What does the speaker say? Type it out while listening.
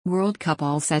World Cup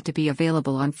all set to be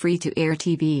available on free-to-air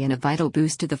TV and a vital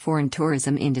boost to the foreign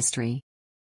tourism industry.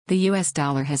 The US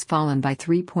dollar has fallen by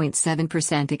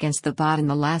 3.7% against the baht in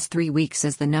the last 3 weeks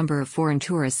as the number of foreign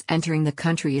tourists entering the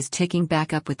country is ticking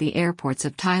back up with the airports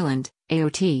of Thailand,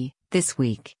 AOT, this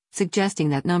week, suggesting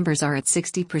that numbers are at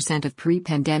 60% of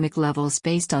pre-pandemic levels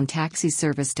based on taxi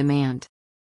service demand.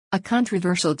 A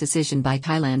controversial decision by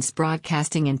Thailand's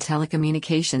Broadcasting and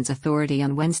Telecommunications Authority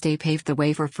on Wednesday paved the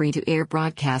way for free-to-air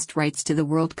broadcast rights to the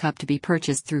World Cup to be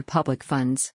purchased through public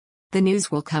funds. The news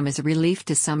will come as a relief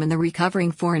to some in the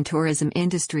recovering foreign tourism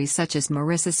industry such as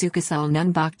Marissa Sukasal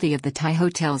Nunbakti of the Thai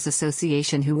Hotels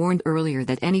Association, who warned earlier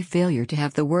that any failure to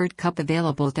have the World Cup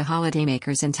available to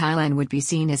holidaymakers in Thailand would be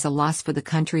seen as a loss for the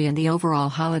country and the overall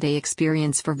holiday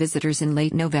experience for visitors in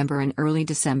late November and early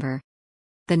December.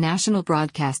 The National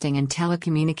Broadcasting and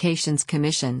Telecommunications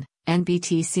Commission,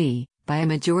 NBTC, by a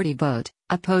majority vote,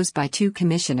 opposed by 2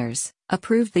 commissioners,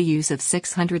 approved the use of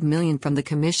 600 million from the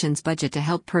Commission's budget to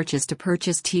help purchase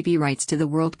TV rights to the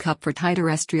World Cup for Thai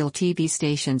terrestrial TV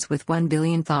stations, with 1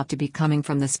 billion thought to be coming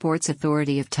from the Sports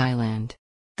Authority of Thailand.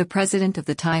 The president of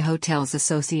the Thai Hotels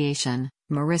Association,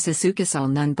 Marissa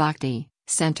Sukasal Nunbakti,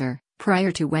 Center,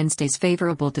 prior to Wednesday's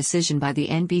favorable decision by the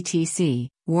NBTC,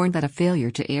 warned that a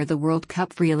failure to air the World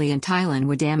Cup freely in Thailand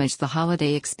would damage the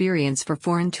holiday experience for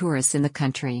foreign tourists in the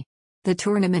country. The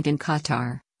tournament in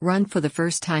Qatar, run for the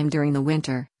first time during the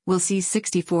winter, will see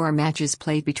 64 matches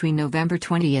played between November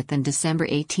 20th and December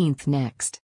 18th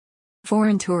next.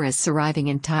 Foreign tourists arriving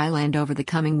in Thailand over the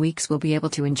coming weeks will be able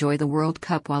to enjoy the World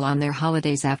Cup while on their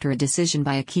holidays after a decision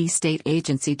by a key state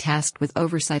agency tasked with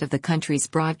oversight of the country's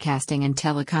broadcasting and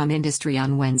telecom industry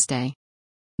on Wednesday.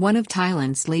 One of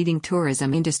Thailand's leading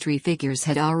tourism industry figures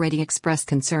had already expressed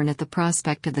concern at the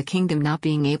prospect of the kingdom not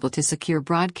being able to secure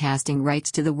broadcasting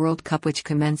rights to the World Cup, which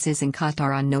commences in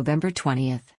Qatar on November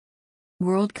 20th.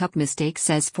 World Cup mistake,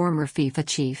 says former FIFA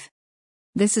chief.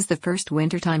 This is the first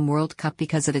wintertime World Cup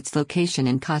because of its location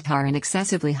in Qatar and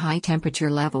excessively high temperature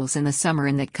levels in the summer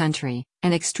in that country,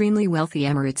 an extremely wealthy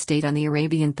emirate state on the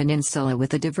Arabian Peninsula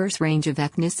with a diverse range of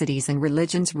ethnicities and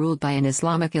religions ruled by an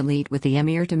Islamic elite, with the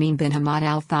Emir Tamim bin Hamad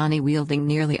Al Thani wielding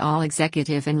nearly all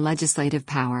executive and legislative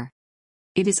power.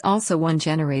 It is also one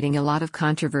generating a lot of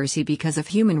controversy because of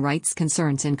human rights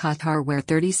concerns in Qatar, where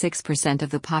 36% of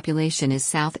the population is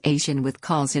South Asian, with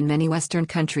calls in many Western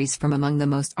countries from among the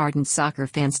most ardent soccer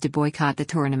fans to boycott the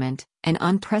tournament, an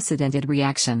unprecedented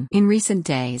reaction. In recent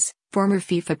days, former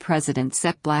FIFA president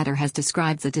Sepp Blatter has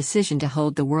described the decision to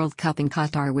hold the World Cup in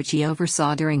Qatar, which he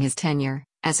oversaw during his tenure,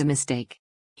 as a mistake.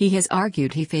 He has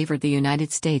argued he favored the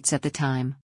United States at the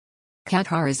time.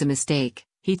 Qatar is a mistake,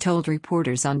 he told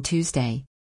reporters on Tuesday.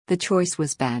 The choice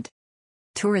was bad.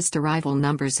 Tourist arrival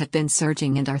numbers have been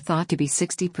surging and are thought to be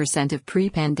 60% of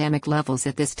pre-pandemic levels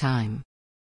at this time.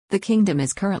 The kingdom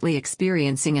is currently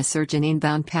experiencing a surge in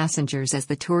inbound passengers as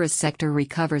the tourist sector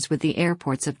recovers, with the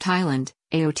airports of Thailand,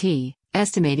 AOT,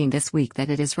 estimating this week that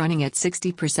it is running at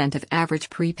 60% of average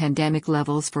pre-pandemic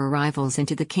levels for arrivals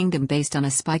into the kingdom based on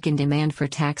a spike in demand for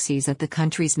taxis at the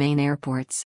country's main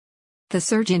airports. The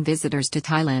surge in visitors to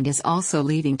Thailand is also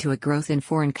leading to a growth in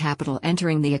foreign capital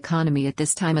entering the economy at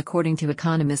this time, according to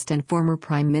economist and former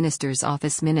Prime Minister's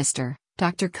Office Minister,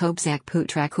 Dr. Kobsak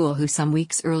Putrakul, who some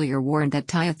weeks earlier warned that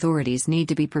Thai authorities need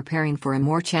to be preparing for a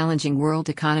more challenging world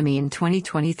economy in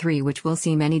 2023, which will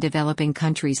see many developing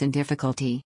countries in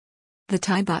difficulty. The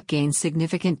Thai baht gained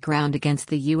significant ground against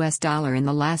the US dollar in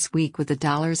the last week, with the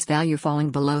dollar's value falling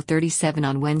below 37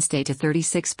 on Wednesday to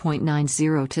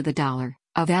 36.90 to the dollar.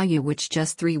 A value which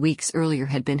just 3 weeks earlier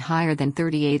had been higher than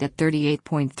 38 at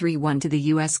 38.31 to the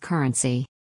U.S. currency.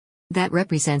 That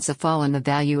represents a fall in the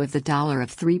value of the dollar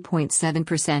of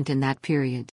 3.7% in that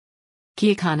period. Key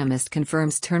economist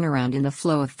confirms turnaround in the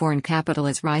flow of foreign capital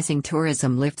as rising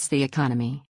tourism lifts the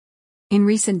economy. In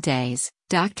recent days,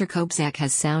 Dr. Kobsak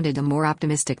has sounded a more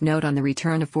optimistic note on the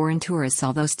return of foreign tourists,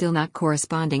 although still not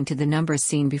corresponding to the numbers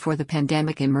seen before the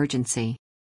pandemic emergency.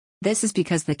 This is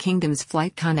because the kingdom's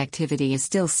flight connectivity is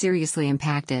still seriously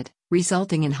impacted,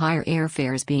 resulting in higher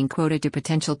airfares being quoted to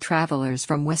potential travelers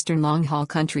from Western long-haul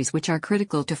countries, which are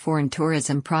critical to foreign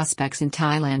tourism prospects in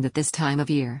Thailand at this time of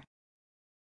year.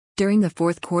 During the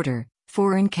fourth quarter,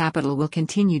 foreign capital will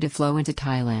continue to flow into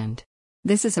Thailand.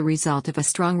 This is a result of a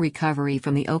strong recovery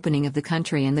from the opening of the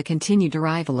country and the continued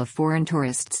arrival of foreign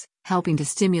tourists, helping to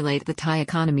stimulate the Thai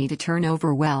economy to turn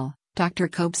over well, Dr.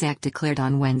 Kobsak declared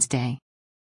on Wednesday.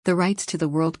 The rights to the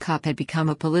World Cup had become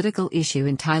a political issue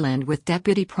in Thailand, with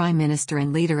Deputy Prime Minister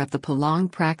and leader of the Palong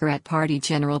Pracharat Party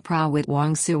General Prawit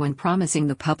Wongsuwan promising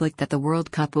the public that the World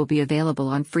Cup will be available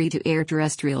on free-to-air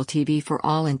terrestrial TV for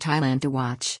all in Thailand to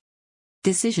watch.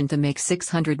 Decision to make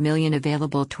 $600 million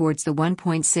available towards the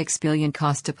 $1.6 billion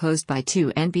cost opposed by two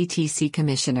NBTC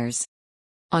commissioners.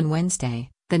 On Wednesday,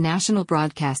 the National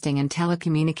Broadcasting and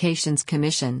Telecommunications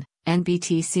Commission,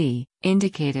 NBTC,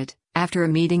 indicated, after a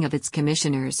meeting of its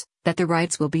commissioners, that the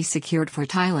rights will be secured for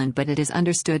Thailand, but it is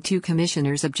understood two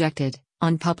commissioners objected,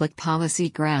 on public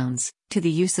policy grounds, to the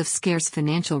use of scarce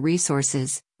financial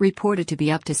resources, reported to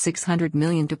be up to $600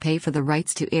 million to pay for the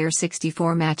rights to air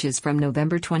 64 matches from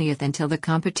November 20 until the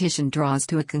competition draws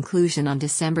to a conclusion on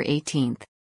December 18.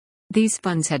 These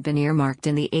funds had been earmarked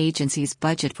in the agency's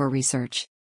budget for research.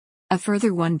 A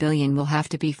further $1 billion will have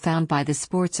to be found by the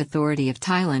Sports Authority of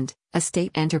Thailand, a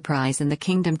state enterprise in the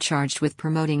kingdom charged with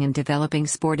promoting and developing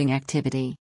sporting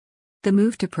activity. The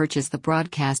move to purchase the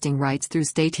broadcasting rights through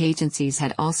state agencies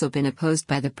had also been opposed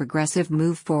by the Progressive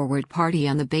Move Forward Party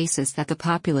on the basis that the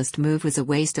populist move was a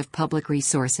waste of public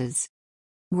resources.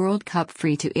 World Cup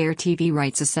free-to-air TV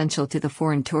rights essential to the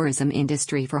foreign tourism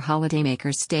industry for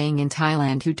holidaymakers staying in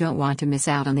Thailand who don't want to miss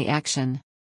out on the action.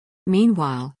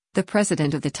 Meanwhile, the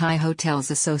president of the Thai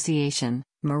Hotels Association,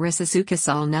 Marissa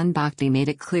Sukasal Nunbakti, made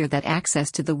it clear that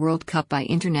access to the World Cup by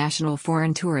international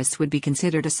foreign tourists would be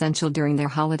considered essential during their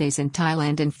holidays in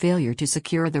Thailand, and failure to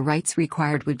secure the rights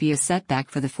required would be a setback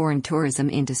for the foreign tourism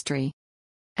industry.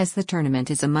 As the tournament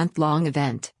is a month-long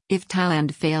event, if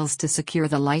Thailand fails to secure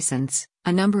the license,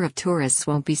 a number of tourists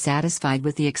won't be satisfied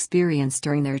with the experience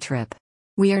during their trip.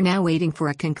 We are now waiting for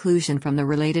a conclusion from the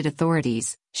related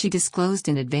authorities, she disclosed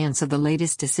in advance of the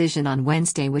latest decision on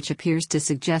Wednesday, which appears to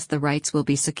suggest the rights will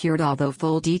be secured, although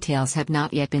full details have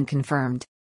not yet been confirmed.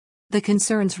 The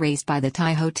concerns raised by the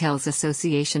Thai Hotels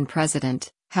Association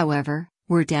president, however,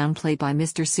 were downplayed by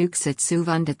Mr. Suksit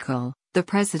Suvandakul, the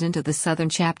president of the southern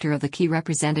chapter of the key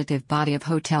representative body of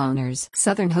hotel owners.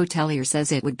 Southern Hotelier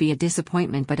says it would be a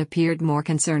disappointment, but appeared more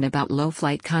concerned about low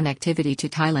flight connectivity to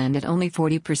Thailand at only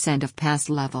 40% of past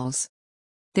levels.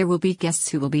 There will be guests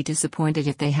who will be disappointed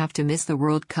if they have to miss the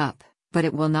World Cup, but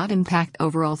it will not impact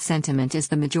overall sentiment as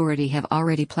the majority have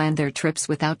already planned their trips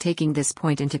without taking this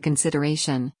point into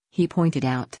consideration, he pointed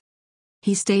out.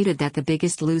 He stated that the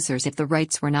biggest losers if the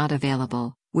rights were not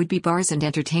available would be bars and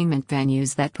entertainment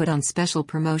venues that put on special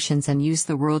promotions and use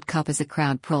the World Cup as a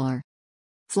crowd puller.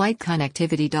 Flight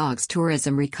connectivity dogs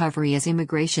tourism recovery as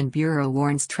Immigration Bureau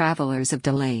warns travelers of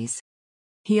delays.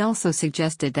 He also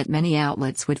suggested that many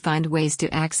outlets would find ways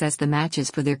to access the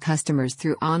matches for their customers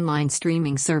through online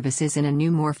streaming services in a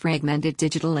new, more fragmented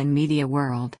digital and media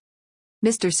world.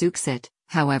 Mr. Suksit,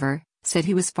 however, said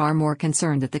he was far more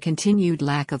concerned at the continued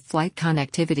lack of flight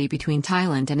connectivity between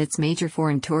Thailand and its major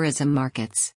foreign tourism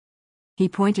markets. He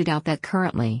pointed out that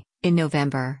currently, in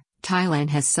November, Thailand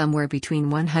has somewhere between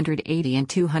 180 and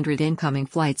 200 incoming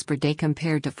flights per day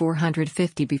compared to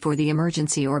 450 before the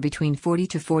emergency, or between 40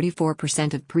 to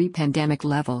 44% of pre-pandemic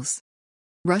levels.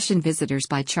 Russian visitors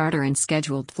by charter and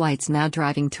scheduled flights now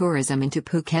driving tourism into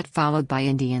Phuket, followed by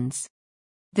Indians.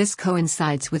 This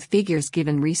coincides with figures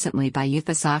given recently by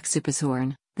Yuthasok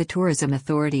Supasorn, the Tourism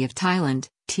Authority of Thailand,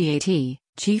 TAT,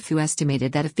 chief, who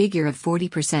estimated that a figure of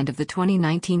 40% of the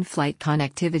 2019 flight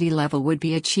connectivity level would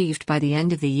be achieved by the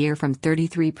end of the year from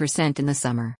 33% in the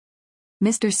summer.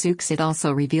 Mr. Suksit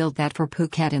also revealed that for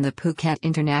Phuket and the Phuket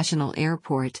International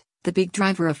Airport, the big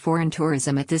driver of foreign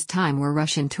tourism at this time were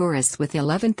Russian tourists, with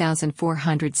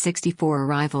 11,464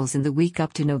 arrivals in the week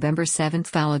up to November 7,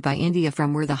 followed by India,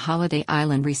 from where the holiday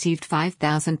island received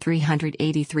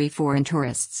 5,383 foreign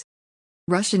tourists.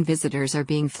 Russian visitors are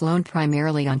being flown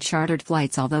primarily on chartered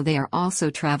flights, although they are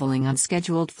also traveling on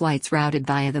scheduled flights routed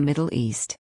via the Middle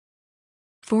East.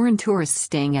 Foreign tourists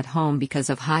staying at home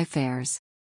because of high fares.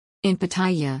 In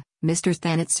Pattaya, Mr.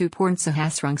 Thanatsuporn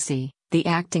Sahasrangsi, the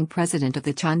acting president of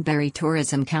the Chonburi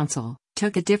Tourism Council,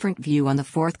 took a different view on the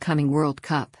forthcoming World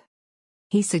Cup.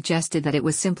 He suggested that it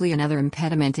was simply another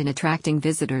impediment in attracting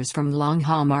visitors from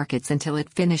long-haul markets until it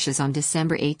finishes on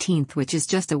December 18, which is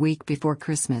just a week before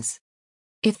Christmas.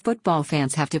 If football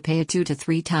fans have to pay a 2 to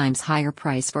 3 times higher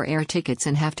price for air tickets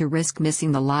and have to risk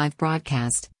missing the live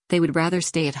broadcast, they would rather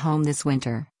stay at home this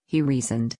winter, he reasoned.